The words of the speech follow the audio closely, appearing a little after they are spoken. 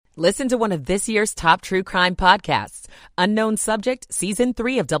Listen to one of this year's top true crime podcasts. Unknown Subject, Season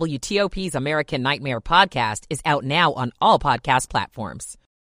 3 of WTOP's American Nightmare podcast is out now on all podcast platforms.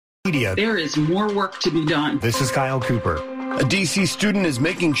 There is more work to be done. This is Kyle Cooper. A D.C. student is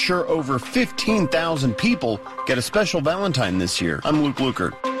making sure over 15,000 people get a special Valentine this year. I'm Luke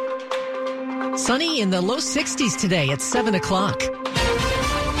Lukert. Sunny in the low 60s today at 7 o'clock.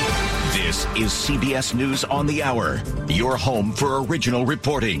 This is CBS News on the Hour, your home for original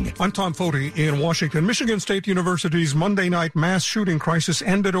reporting. I'm Tom Foti in Washington. Michigan State University's Monday night mass shooting crisis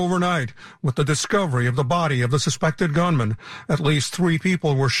ended overnight with the discovery of the body of the suspected gunman. At least 3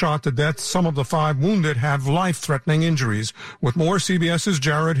 people were shot to death. Some of the 5 wounded have life-threatening injuries. With more, CBS's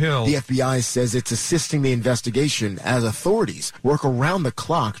Jared Hill. The FBI says it's assisting the investigation as authorities work around the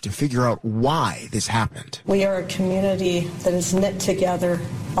clock to figure out why this happened. We are a community that is knit together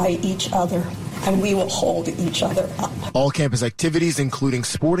by each other, and we will hold each other up. All campus activities, including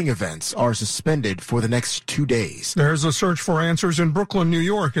sporting events, are suspended for the next 2 days. There's a search for answers in Brooklyn, New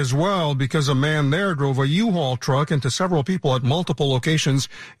York as well, because a man there drove a U-Haul truck into several people at multiple locations,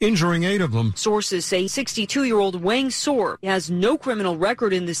 injuring 8 of them. Sources say 62-year-old Wang Sor has no criminal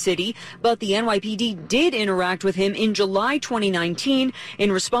record in the city, but the NYPD did interact with him in July 2019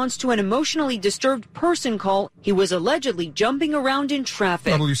 in response to an emotionally disturbed person call. He was allegedly jumping around in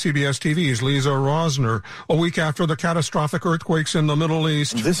traffic. WCBS TV's Lisa Rosner. A week after the catastrophic earthquakes in the Middle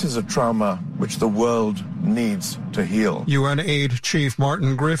East. This is a trauma which the world needs to heal. UN Aid Chief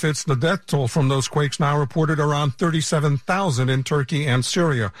Martin Griffiths, the death toll from those quakes now reported around 37,000 in Turkey and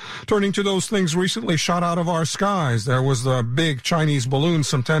Syria. Turning to those things recently shot out of our skies, there was the big Chinese balloon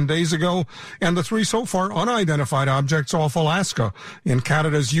some 10 days ago, and the 3 so far unidentified objects off Alaska, in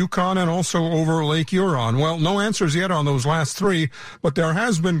Canada's Yukon, and also over Lake Huron. Well, no answers yet on those last 3, but there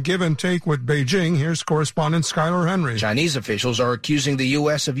has been give and take with Beijing. Here's correspondent Skylar Henry. Chinese officials are accusing the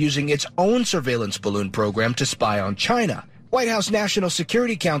U.S. of using its own surveillance balloon program to spy on China. White House National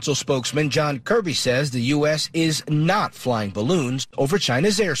Security Council spokesman John Kirby says the U.S. is not flying balloons over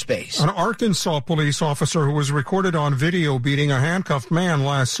China's airspace. An Arkansas police officer who was recorded on video beating a handcuffed man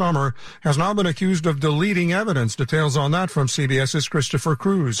last summer has now been accused of deleting evidence. Details on that from CBS's Christopher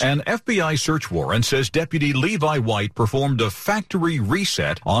Cruz. An FBI search warrant says Deputy Levi White performed a factory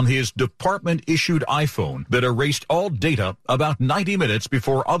reset on his department-issued iPhone that erased all data about 90 minutes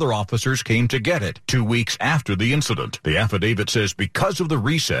before other officers came to get it, 2 weeks after the incident. The affidavit says because of the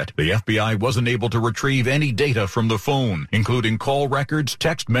reset, the FBI wasn't able to retrieve any data from the phone, including call records,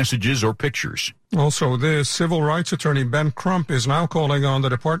 text messages, or pictures. Also, this civil rights attorney Ben Crump is now calling on the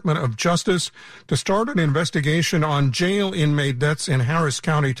Department of Justice to start an investigation on jail inmate deaths in Harris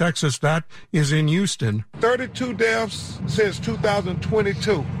County, Texas. That is in Houston. 32 deaths since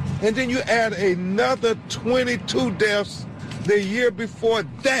 2022. And then you add another 22 deaths the year before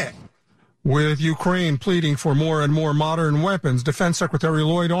that. With Ukraine pleading for more and more modern weapons, Defense Secretary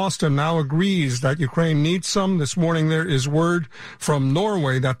Lloyd Austin now agrees that Ukraine needs some. This morning there is word from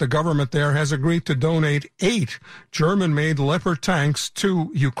Norway that the government there has agreed to donate 8 German-made Leopard tanks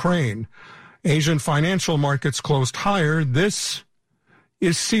to Ukraine. Asian financial markets closed higher. This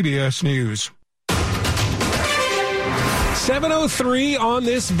is CBS News. 7:03 on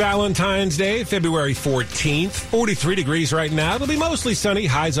this Valentine's Day, February 14th. 43 degrees right now. It'll be mostly sunny.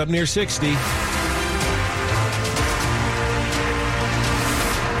 Highs up near 60.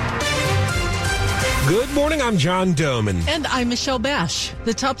 Good morning. I'm John Doman. And I'm Michelle Bash.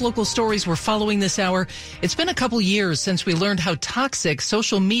 The top local stories we're following this hour. It's been a couple years since we learned how toxic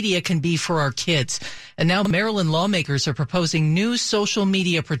social media can be for our kids. And now Maryland lawmakers are proposing new social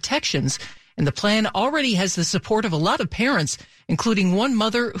media protections. And the plan already has the support of a lot of parents, including one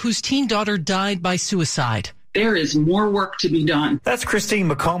mother whose teen daughter died by suicide. There is more work to be done. That's Christine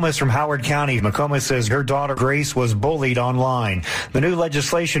McComas from Howard County. McComas says her daughter Grace was bullied online. The new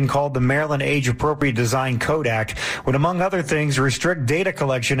legislation, called the Maryland Age Appropriate Design Code Act, would, among other things, restrict data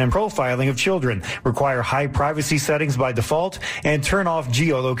collection and profiling of children, require high privacy settings by default, and turn off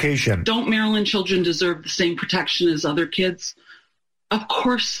geolocation. Don't Maryland children deserve the same protection as other kids? Of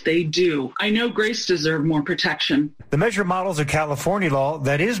course they do. I know Grace deserved more protection. The measure models a California law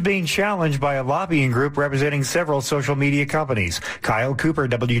that is being challenged by a lobbying group representing several social media companies. Kyle Cooper,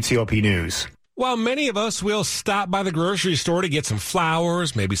 WTOP News. While many of us will stop by the grocery store to get some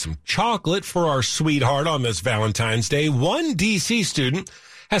flowers, maybe some chocolate for our sweetheart on this Valentine's Day, one D.C. student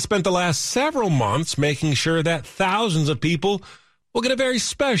has spent the last several months making sure that thousands of people We'll get a very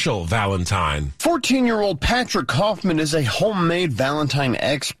special Valentine. 14-year-old Patrick Kaufman is a homemade Valentine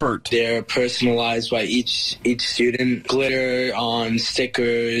expert. They're personalized by each student. Glitter on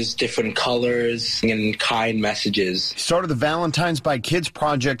stickers, different colors, and kind messages. He started the Valentines by Kids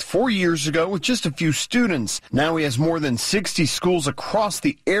project 4 years ago with just a few students. Now he has more than 60 schools across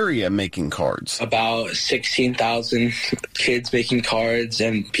the area making cards. About 16,000 kids making cards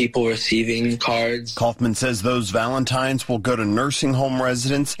and people receiving cards. Kaufman says those Valentines will go to nursing home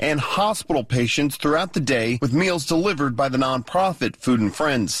residents and hospital patients throughout the day with meals delivered by the nonprofit Food and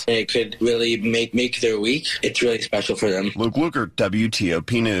Friends. It could really make their week. It's really special for them. Luke Lukert,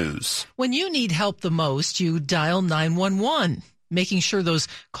 WTOP News. When you need help the most, you dial 911. Making sure those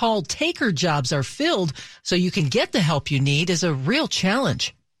call taker jobs are filled so you can get the help you need is a real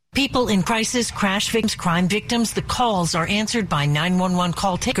challenge. People in crisis, crash victims, crime victims, the calls are answered by 911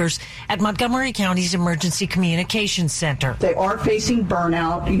 call takers at Montgomery County's Emergency Communications Center. They are facing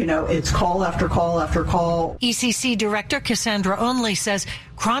burnout. It's call after call after call. ECC Director Cassandra Onley says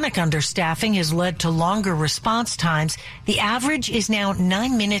chronic understaffing has led to longer response times. The average is now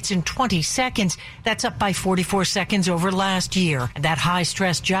 9 minutes and 20 seconds. That's up by 44 seconds over last year. That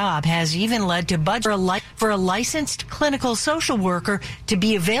high-stress job has even led to budget for a licensed clinical social worker to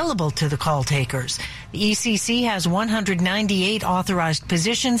be available to the call takers. The ECC has 198 authorized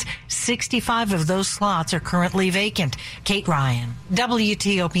positions. 65 of those slots are currently vacant. Kate Ryan,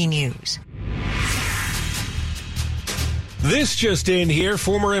 WTOP News. This just in here,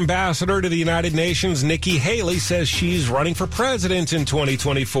 former ambassador to the United Nations, Nikki Haley, says she's running for president in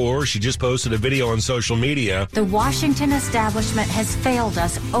 2024. She just posted a video on social media. The Washington establishment has failed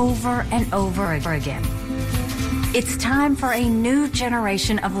us over and over again. It's time for a new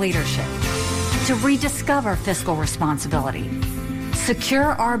generation of leadership to rediscover fiscal responsibility,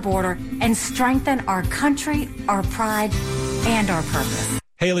 secure our border, and strengthen our country, our pride, and our purpose.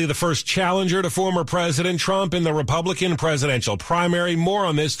 Haley, the first challenger to former President Trump in the Republican presidential primary. More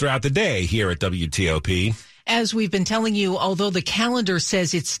on this throughout the day here at WTOP. As we've been telling you, although the calendar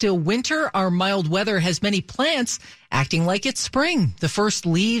says it's still winter, our mild weather has many plants acting like it's spring. The first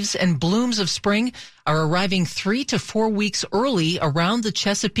leaves and blooms of spring are arriving 3 to 4 weeks early around the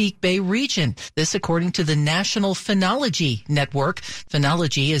Chesapeake Bay region. This according to the National Phenology Network.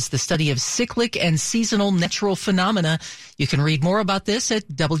 Phenology is the study of cyclic and seasonal natural phenomena. You can read more about this at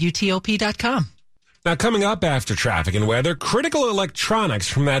WTOP.com. Now, coming up after traffic and weather, critical electronics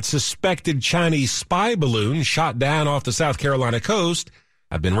from that suspected Chinese spy balloon shot down off the South Carolina coast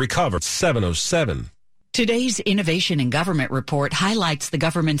have been recovered. 7:07. Today's Innovation in Government report highlights the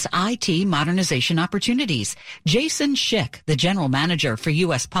government's IT modernization opportunities. Jason Schick, the general manager for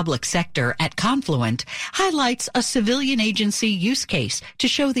U.S. Public Sector at Confluent, highlights a civilian agency use case to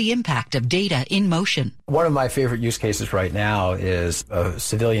show the impact of data in motion. One of my favorite use cases right now is a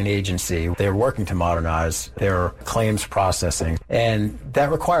civilian agency. They're working to modernize their claims processing, and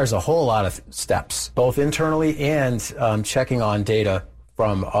that requires a whole lot of steps, both internally and checking on data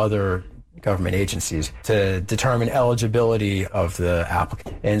from other government agencies to determine eligibility of the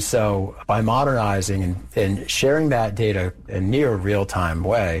applicant. And so by modernizing and sharing that data in near real-time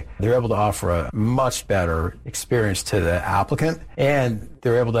way, they're able to offer a much better experience to the applicant, and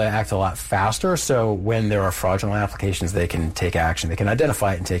they're able to act a lot faster. So when there are fraudulent applications, they can take action. They can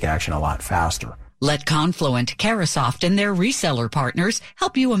identify it and take action a lot faster. Let Confluent, Carahsoft, and their reseller partners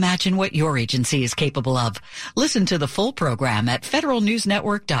help you imagine what your agency is capable of. Listen to the full program at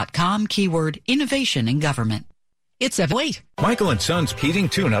federalnewsnetwork.com, keyword innovation in government. It's a wait. Michael & Son's heating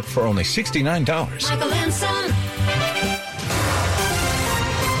tune-up for only $69. Michael & Son.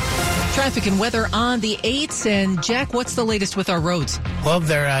 Traffic and weather on the 8s. And Jack, what's the latest with our roads? Well,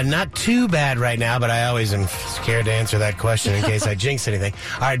 they're not too bad right now, but I always am scared to answer that question in case I jinx anything.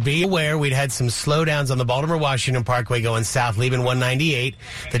 All right, be aware we'd had some slowdowns on the Baltimore-Washington Parkway going south, leaving 198.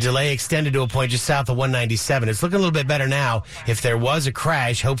 The delay extended to a point just south of 197. It's looking a little bit better now. If there was a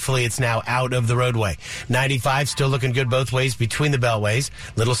crash, hopefully it's now out of the roadway. 95 still looking good both ways between the beltways.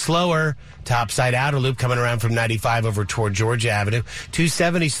 Little slower. Topside outer loop coming around from 95 over toward Georgia Avenue.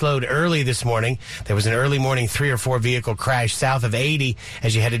 270 slowed early this morning. There was an early morning 3 or 4 vehicle crash south of 80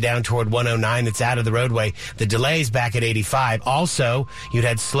 as you headed down toward 109. That's out of the roadway. The delay's back at 85. Also, you'd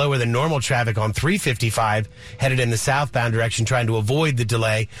had slower than normal traffic on 355 headed in the southbound direction trying to avoid the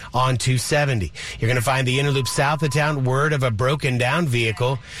delay on 270. You're going to find the inner loop south of town. Word of a broken down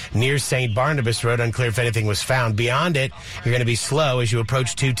vehicle near St. Barnabas Road. Unclear if anything was found. Beyond it, you're going to be slow as you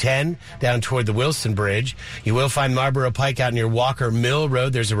approach 210 down toward the Wilson Bridge. You will find Marlboro Pike out near Walker Mill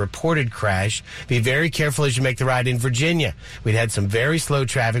Road. There's a report reported crash. Be very careful as you make the ride in Virginia. We'd had some very slow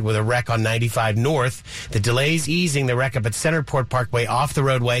traffic with a wreck on 95 North. The delays easing, the wreck up at Centerport Parkway off the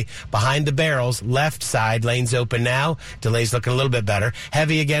roadway behind the barrels. Left side, lanes open now. Delays looking a little bit better.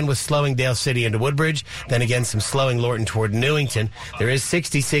 Heavy again with slowing Dale City into Woodbridge. Then again, some slowing Lorton toward Newington. There is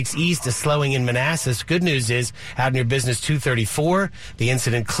 66 east to slowing in Manassas. Good news is, out near Business 234, the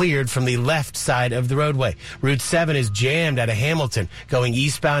incident cleared from the left side of the roadway. Route 7 is jammed out of Hamilton, going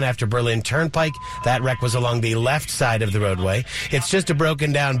eastbound after Berlin Turnpike. That wreck was along the left side of the roadway. It's just a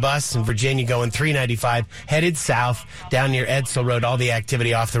broken down bus in Virginia going 395, headed south, down near Edsel Road. All the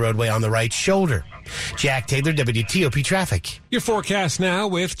activity off the roadway on the right shoulder. Jack Taylor, WTOP Traffic. Your forecast now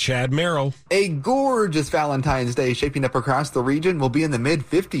with Chad Merrill. A gorgeous Valentine's Day shaping up across the region. Will be in the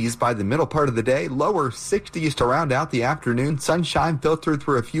mid-50s by the middle part of the day, lower 60s to round out the afternoon. Sunshine filtered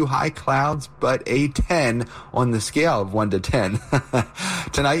through a few high clouds, but a 10 on the scale of 1 to 10.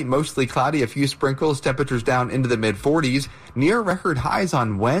 Tonight, mostly cloudy, a few sprinkles, temperatures down into the mid-40s. Near record highs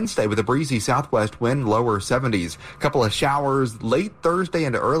on Wednesday with a breezy southwest wind, lower 70s. Couple of showers late Thursday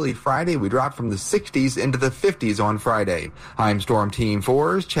into early Friday. We drop from the 60s into the 50s on Friday. I'm Storm Team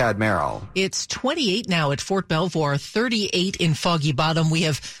 4's Chad Merrill. It's 28 now at Fort Belvoir, 38 in Foggy Bottom. We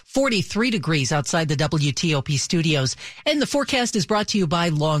have 43 degrees outside the WTOP studios. And the forecast is brought to you by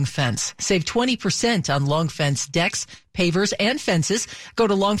Long Fence. Save 20% on Long Fence decks, pavers, and fences. Go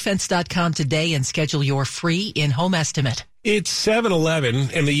to longfence.com today and schedule your free in-home estimate. It's 7-Eleven,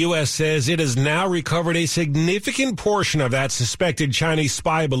 and the U.S. says it has now recovered a significant portion of that suspected Chinese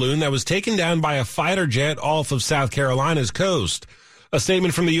spy balloon that was taken down by a fighter jet off of South Carolina's coast. A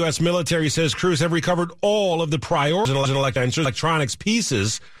statement from the U.S. military says crews have recovered all of the prior electronics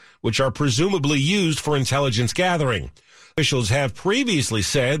pieces, which are presumably used for intelligence gathering. Officials have previously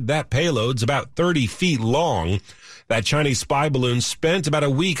said that payload's about 30 feet long. That Chinese spy balloon spent about a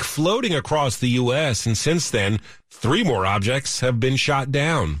week floating across the U.S., and since then, 3 more objects have been shot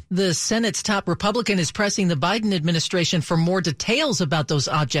down. The Senate's top Republican is pressing the Biden administration for more details about those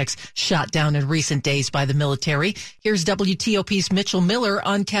objects shot down in recent days by the military. Here's WTOP's Mitchell Miller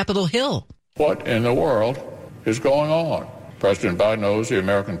on Capitol Hill. What in the world is going on? President Biden owes the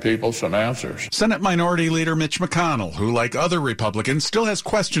American people some answers. Senate Minority Leader Mitch McConnell, who, like other Republicans, still has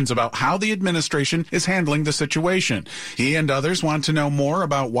questions about how the administration is handling the situation. He and others want to know more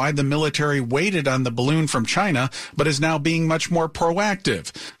about why the military waited on the balloon from China, but is now being much more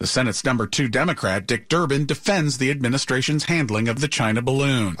proactive. The Senate's number 2 Democrat, Dick Durbin, defends the administration's handling of the China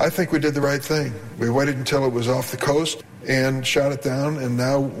balloon. I think we did the right thing. We waited until it was off the coast and shot it down, and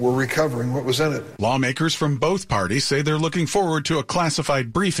now we're recovering what was in it. Lawmakers from both parties say they're looking forward to a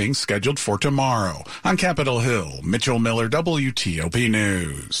classified briefing scheduled for tomorrow. On Capitol Hill, Mitchell Miller, WTOP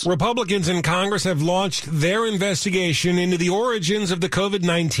News. Republicans in Congress have launched their investigation into the origins of the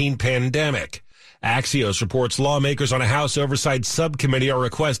COVID-19 pandemic. Axios reports lawmakers on a House Oversight Subcommittee are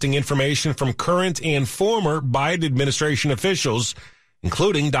requesting information from current and former Biden administration officials,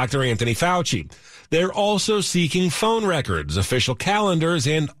 including Dr. Anthony Fauci. They're also seeking phone records, official calendars,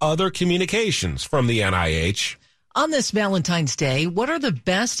 and other communications from the NIH. On this Valentine's Day, what are the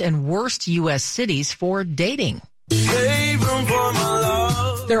best and worst U.S. cities for dating?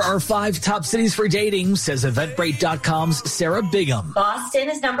 There are 5 top cities for dating, says Eventbrite.com's Sarah Bigham. Boston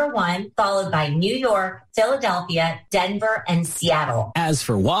is number 1, followed by New York, Philadelphia, Denver, and Seattle. As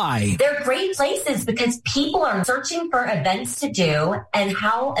for why, they're great places because people are searching for events to do and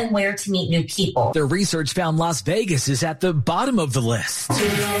how and where to meet new people. Their research found Las Vegas is at the bottom of the list.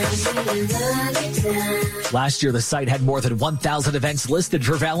 Last year, the site had more than 1,000 events listed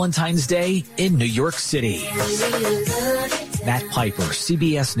for Valentine's Day in New York City. Matt Piper,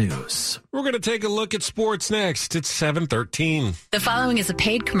 CBS News. We're going to take a look at sports next. It's 7:13. The following is a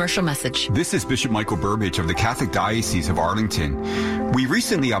paid commercial message. This is Bishop Michael Burbidge of the Catholic Diocese of Arlington. We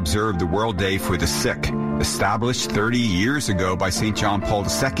recently observed the World Day for the Sick, established 30 years ago by St. John Paul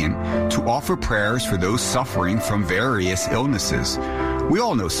II to offer prayers for those suffering from various illnesses. We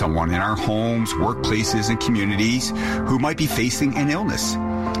all know someone in our homes, workplaces, and communities who might be facing an illness.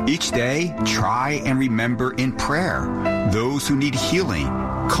 Each day, try and remember in prayer those who need healing,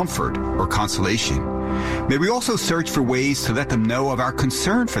 comfort, or consolation. May we also search for ways to let them know of our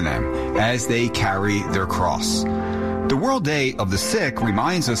concern for them as they carry their cross. The World Day of the Sick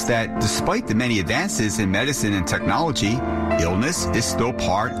reminds us that despite the many advances in medicine and technology, illness is still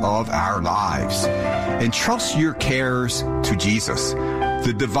part of our lives. Entrust your cares to Jesus,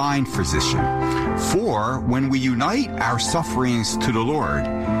 the divine physician. For when we unite our sufferings to the Lord,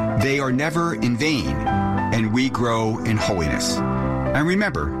 they are never in vain, and we grow in holiness. And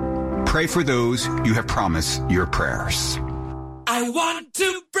remember, pray for those you have promised your prayers. I want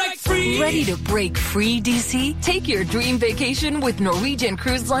to break free. Ready to break free, DC? Take your dream vacation with Norwegian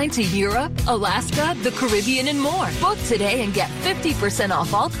Cruise Line to Europe, Alaska, the Caribbean, and more. Book today and get 50%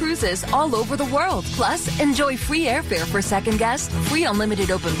 off all cruises all over the world. Plus, enjoy free airfare for second guests, free unlimited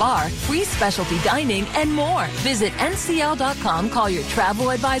open bar, free specialty dining, and more. Visit ncl.com, call your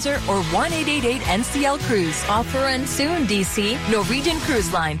travel advisor, or 1-888-NCL-CRUISE. Offer ends soon, DC. Norwegian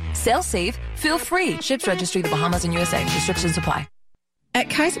Cruise Line. Sail safe, feel free. Ships registry, the Bahamas and USA. Restrictions apply. At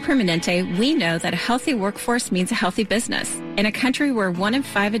Kaiser Permanente, we know that a healthy workforce means a healthy business. In a country where 1 in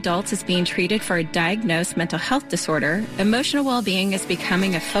 5 adults is being treated for a diagnosed mental health disorder, emotional well-being is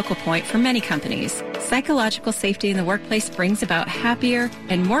becoming a focal point for many companies. Psychological safety in the workplace brings about happier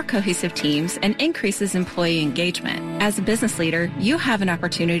and more cohesive teams and increases employee engagement. As a business leader, you have an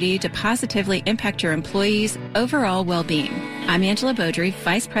opportunity to positively impact your employees' overall well-being. I'm Angela Beaudry,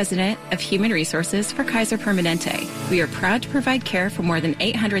 Vice President of Human Resources for Kaiser Permanente. We are proud to provide care for more than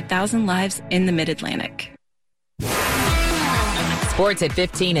 800,000 lives in the Mid-Atlantic. Sports at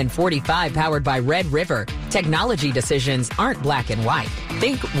 15 and 45, powered by Red River. Technology decisions aren't black and white.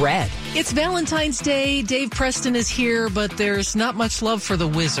 Think red. It's Valentine's Day. Dave Preston is here, but there's not much love for the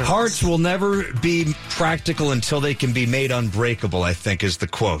Wizards. Hearts will never be practical until they can be made unbreakable, I think is the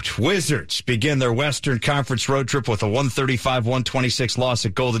quote. Wizards begin their Western Conference road trip with a 135-126 loss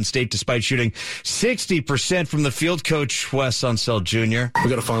at Golden State despite shooting 60% from the field. Coach Wes Unseld Jr. We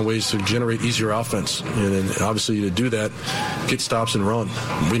got to find ways to generate easier offense. And then obviously to do that, get stops and run.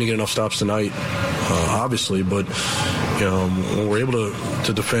 We didn't get enough stops tonight, obviously, but when we're able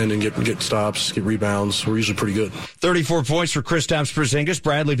to defend and get stops, get rebounds, we're usually pretty good. 34 points for Kristaps Porzingis.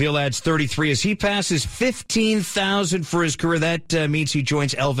 Bradley Beal adds 33 as he passes 15,000 for his career. That means he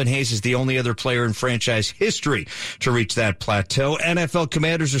joins Elvin Hayes as the only other player in franchise history to reach that plateau. NFL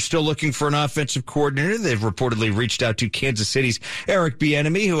Commanders are still looking for an offensive coordinator. They've reportedly reached out to Kansas City's Eric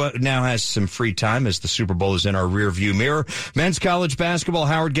Bieniemy, who now has some free time as the Super Bowl is in our rearview mirror. Men's college basketball,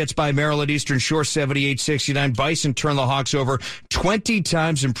 Howard gets by Maryland Eastern Shore 78-69. Bison turn the Hawks over 20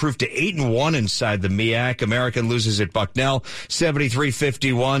 times, improved to 8-1 inside the MEAC. American loses at Bucknell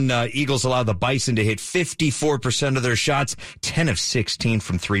 73-51. Eagles allow the Bison to hit 54% of their shots, 10 of 16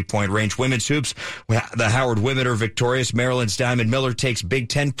 from three-point range. Women's hoops, the Howard women are victorious. Maryland's Diamond Miller takes Big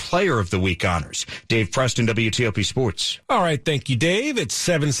Ten Player of the Week honors. Dave Preston, WTOP Sports. All right, thank you, Dave. It's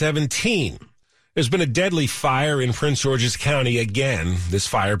 7:17. There's been a deadly fire in Prince George's County again. This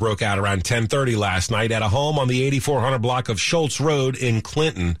fire broke out around 10:30 last night at a home on the 8400 block of Schultz Road in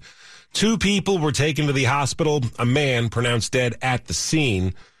Clinton. 2 people were taken to the hospital, a man pronounced dead at the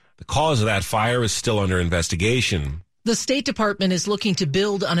scene. The cause of that fire is still under investigation. The State Department is looking to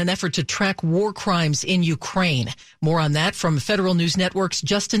build on an effort to track war crimes in Ukraine. More on that from Federal News Network's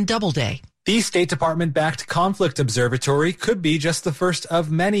Justin Doubleday. The State Department-backed Conflict Observatory could be just the first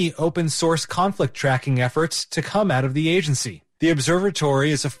of many open-source conflict tracking efforts to come out of the agency. The observatory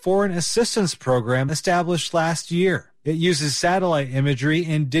is a foreign assistance program established last year. It uses satellite imagery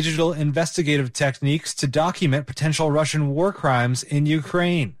and digital investigative techniques to document potential Russian war crimes in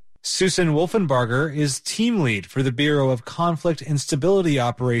Ukraine. Susan Wolfenbarger is team lead for the Bureau of Conflict and Stability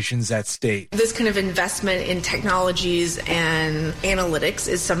Operations at State. This kind of investment in technologies and analytics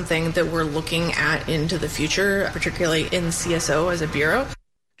is something that we're looking at into the future, particularly in CSO as a bureau.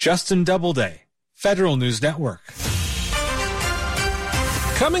 Justin Doubleday, Federal News Network.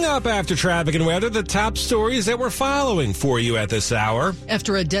 Coming up after traffic and weather, the top stories that we're following for you at this hour.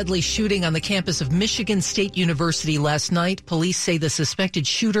 After a deadly shooting on the campus of Michigan State University last night, police say the suspected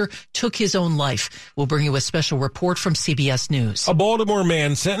shooter took his own life. We'll bring you a special report from CBS News. A Baltimore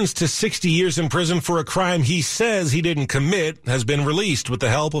man sentenced to 60 years in prison for a crime he says he didn't commit has been released with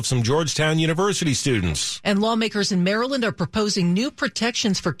the help of some Georgetown University students. And lawmakers in Maryland are proposing new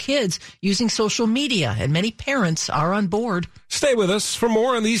protections for kids using social media, and many parents are on board. Stay with us for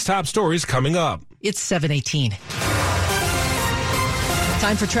more on these top stories coming up. It's 7:18.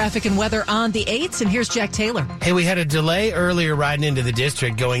 Time for traffic and weather on the 8s, and here's Jack Taylor. Hey, we had a delay earlier riding into the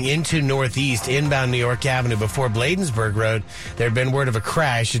district going into Northeast, inbound New York Avenue before Bladensburg Road. There had been word of a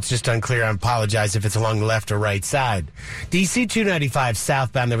crash. It's just unclear. I apologize if it's along the left or right side. DC 295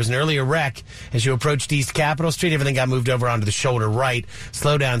 southbound, there was an earlier wreck. As you approached East Capitol Street, everything got moved over onto the shoulder right.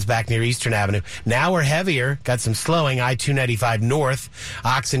 Slowdowns back near Eastern Avenue. Now we're heavier. Got some slowing. I-295 north.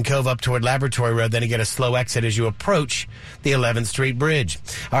 Oxon Cove up toward Laboratory Road. Then you get a slow exit as you approach the 11th Street Bridge.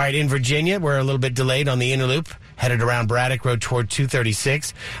 All right, in Virginia, we're a little bit delayed on the inner loop, headed around Braddock Road toward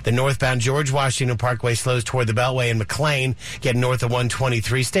 236. The northbound George Washington Parkway slows toward the Beltway in McLean, getting north of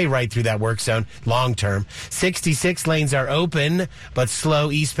 123. Stay right through that work zone long term. 66 lanes are open, but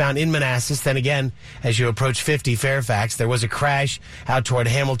slow eastbound in Manassas. Then again, as you approach 50 Fairfax, there was a crash out toward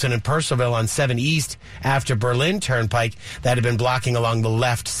Hamilton and Purcellville on 7 East after Berlin Turnpike that had been blocking along the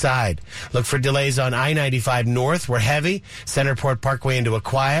left side. Look for delays on I-95 North. We're heavy. Centerport Parkway into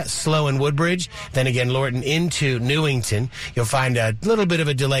Aquia, slow in Woodbridge. Then again, Lorton into Newington. You'll find a little bit of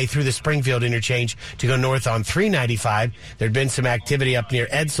a delay through the Springfield interchange to go north on 395. There'd been some activity up near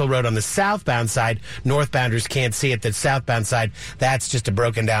Edsel Road on the southbound side. Northbounders can't see it. The southbound side, that's just a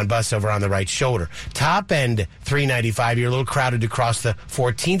broken down bus over on the right shoulder. Top end 395, you're a little crowded to cross the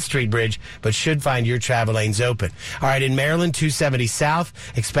 14th Street Bridge, but should find your travel lanes open. All right, in Maryland, 270 south,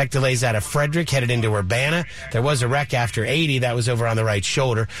 expect delays out of Frederick, headed into Urbana. There was a wreck after 80. That was over on the right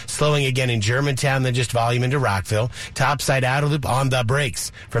shoulder. Slowing again in Germantown, then just volume into Rockville. Topside outer loop on the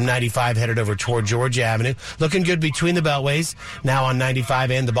brakes from 95 headed over toward Georgia Avenue. Looking good between the beltways. Now on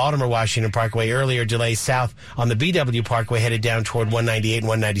 95 and the Baltimore-Washington Parkway. Earlier delays south on the BW Parkway headed down toward 198 and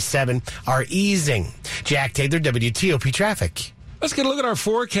 197 are easing. Jack Taylor, WTOP Traffic. Let's get a look at our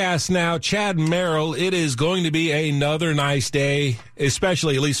forecast now. Chad Merrill, it is going to be another nice day,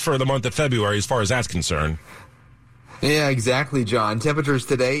 especially at least for the month of February as far as that's concerned. Yeah, exactly, John. Temperatures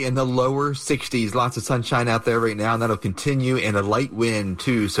today in the lower 60s. Lots of sunshine out there right now, and that'll continue, and a light wind,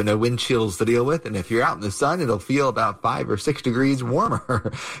 too, so no wind chills to deal with. And if you're out in the sun, it'll feel about 5 or 6 degrees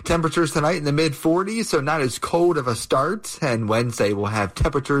warmer. Temperatures tonight in the mid-40s, so not as cold of a start. And Wednesday, we'll have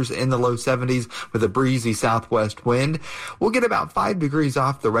temperatures in the low 70s with a breezy southwest wind. We'll get about 5 degrees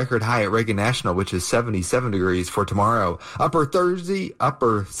off the record high at Reagan National, which is 77 degrees for tomorrow. Upper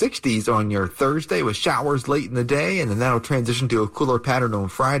 60s on your Thursday with showers late in the day, and then that'll transition to a cooler pattern on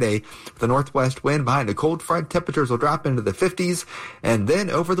Friday. With the northwest wind behind a cold front, temperatures will drop into the 50s. And then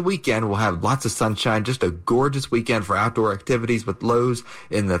over the weekend, we'll have lots of sunshine. Just a gorgeous weekend for outdoor activities with lows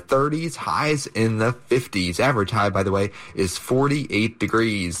in the 30s, highs in the 50s. Average high, by the way, is 48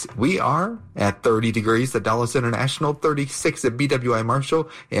 degrees. We are at 30 degrees at Dulles International, 36 at BWI Marshall,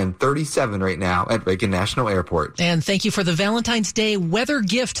 and 37 right now at Reagan National Airport. And thank you for the Valentine's Day weather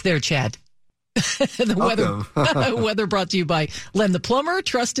gift there, Chad. Weather brought to you by Len the Plumber,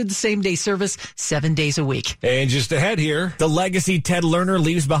 trusted same-day service 7 days a week. And just ahead here, the legacy Ted Lerner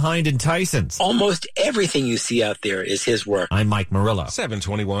leaves behind in Tyson's. Almost everything you see out there is his work. I'm Mike Murillo.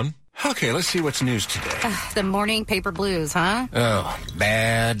 721. Okay, let's see what's news today. The morning paper blues, huh? Oh,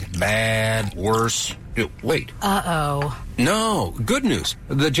 bad, worse. Wait. Uh-oh. No, good news.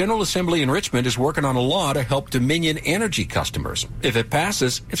 The General Assembly in Richmond is working on a law to help Dominion Energy customers. If it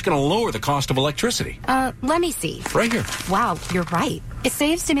passes, it's going to lower the cost of electricity. Let me see. Right here. Wow, you're right. It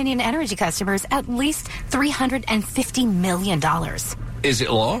saves Dominion Energy customers at least $350 million. Is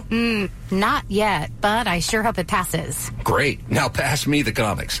it law? Not yet, but I sure hope it passes. Great. Now pass me the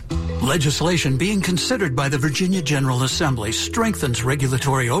comics. Legislation being considered by the Virginia General Assembly strengthens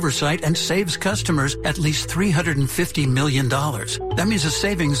regulatory oversight and saves customers at least $350 million. That means a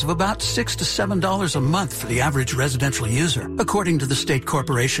savings of about $6 to $7 a month for the average residential user, according to the State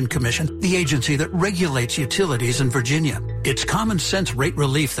Corporation Commission, the agency that regulates utilities in Virginia. It's common sense rate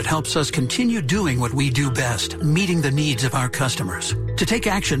relief that helps us continue doing what we do best, meeting the needs of our customers. To take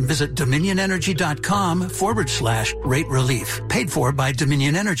action, visit DominionEnergy.com/rate relief. Paid for by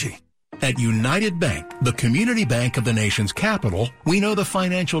Dominion Energy. At United Bank, the community bank of the nation's capital, we know the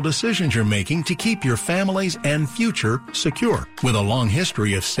financial decisions you're making to keep your families and future secure. With a long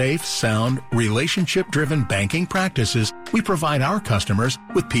history of safe, sound, relationship-driven banking practices, we provide our customers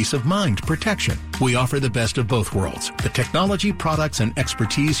with peace of mind protection. We offer the best of both worlds, the technology, products, and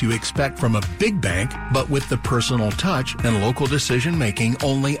expertise you expect from a big bank, but with the personal touch and local decision-making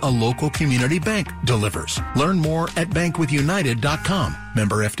only a local community bank delivers. Learn more at bankwithunited.com.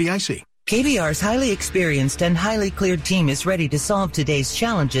 Member FDIC. KBR's highly experienced and highly cleared team is ready to solve today's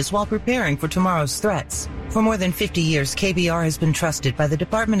challenges while preparing for tomorrow's threats. For more than 50 years, KBR has been trusted by the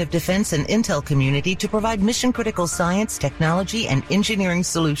Department of Defense and Intel community to provide mission-critical science, technology, and engineering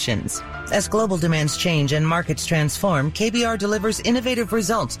solutions. As global demands change and markets transform, KBR delivers innovative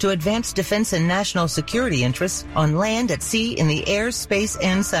results to advance defense and national security interests on land, at sea, in the air, space,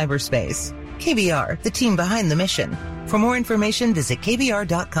 and cyberspace. KBR, the team behind the mission. For more information, visit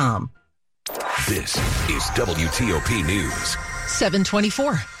KBR.com. This is WTOP News.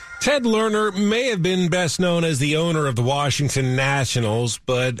 724. Ted Lerner may have been best known as the owner of the Washington Nationals,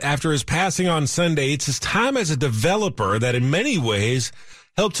 but after his passing on Sunday, it's his time as a developer that in many ways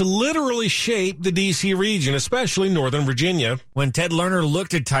helped to literally shape the D.C. region, especially Northern Virginia. When Ted Lerner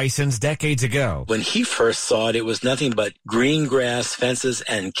looked at Tyson's decades ago. When he first saw it, it was nothing but green grass, fences,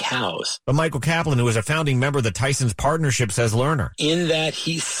 and cows. But Michael Kaplan, who was a founding member of the Tyson's Partnership, says Lerner. In that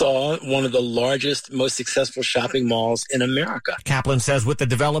he saw one of the largest, most successful shopping malls in America. Kaplan says with the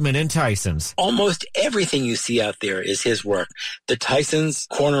development in Tyson's, almost everything you see out there is his work. The Tyson's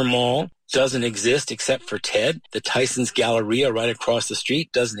Corner Mall doesn't exist except for Ted. The Tyson's Galleria right across the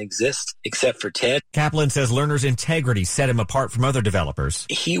street doesn't exist except for Ted. Kaplan says Lerner's integrity set him apart from other developers.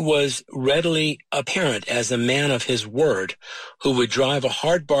 He was readily apparent as a man of his word who would drive a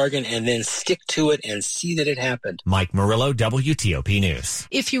hard bargain and then stick to it and see that it happened. Mike Murillo, WTOP News.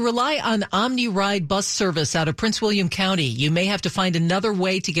 If you rely on OmniRide bus service out of Prince William County, you may have to find another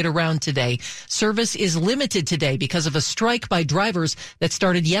way to get around today. Service is limited today because of a strike by drivers that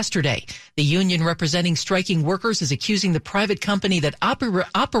started yesterday. The union representing striking workers is accusing the private company that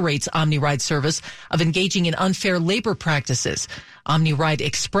operates OmniRide service of engaging in unfair labor practices. OmniRide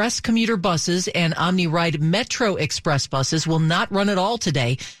Express commuter buses and OmniRide Metro Express buses will not run at all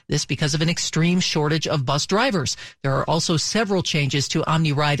today. This because of an extreme shortage of bus drivers. There are also several changes to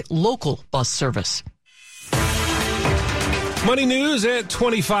OmniRide local bus service. Money news at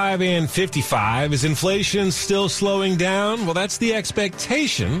 25 and 55. Is inflation still slowing down? Well, that's the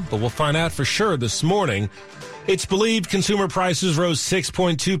expectation, but we'll find out for sure this morning. It's believed consumer prices rose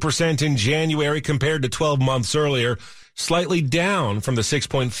 6.2% in January compared to 12 months earlier, slightly down from the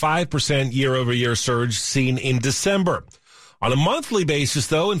 6.5% year-over-year surge seen in December. On a monthly basis,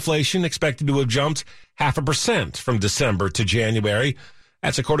 though, inflation expected to have jumped 0.5% from December to January.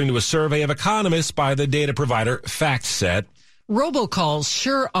 That's according to a survey of economists by the data provider FactSet. Robocalls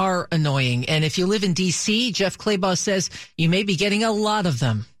sure are annoying, and if you live in D.C., Jeff Claybaugh says you may be getting a lot of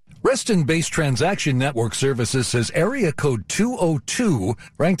them. Reston-based Transaction Network Services says area code 202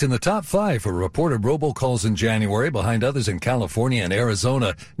 ranked in the top 5 for reported robocalls in January, behind others in California and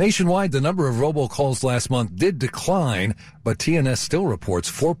Arizona. Nationwide, the number of robocalls last month did decline, but TNS still reports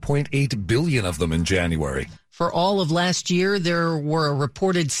 4.8 billion of them in January. For all of last year, there were a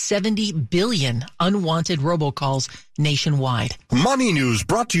reported 70 billion unwanted robocalls nationwide. Money news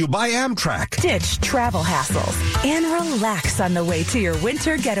brought to you by Amtrak. Ditch travel hassles and relax on the way to your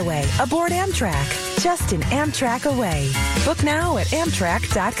winter getaway aboard Amtrak. Just an Amtrak away. Book now at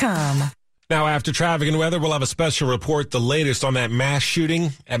Amtrak.com. Now, after traffic and weather, we'll have a special report, the latest on that mass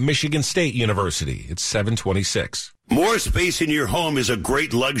shooting at Michigan State University. It's 7:26. More space in your home is a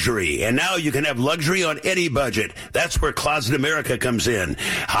great luxury, and now you can have luxury on any budget. That's where Closet America comes in.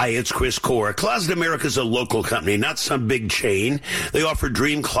 Hi, it's Chris Core. Closet America is a local company, not some big chain. They offer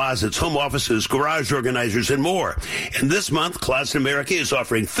dream closets, home offices, garage organizers, and more. And this month, Closet America is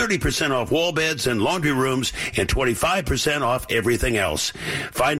offering 30% off wall beds and laundry rooms and 25% off everything else. Find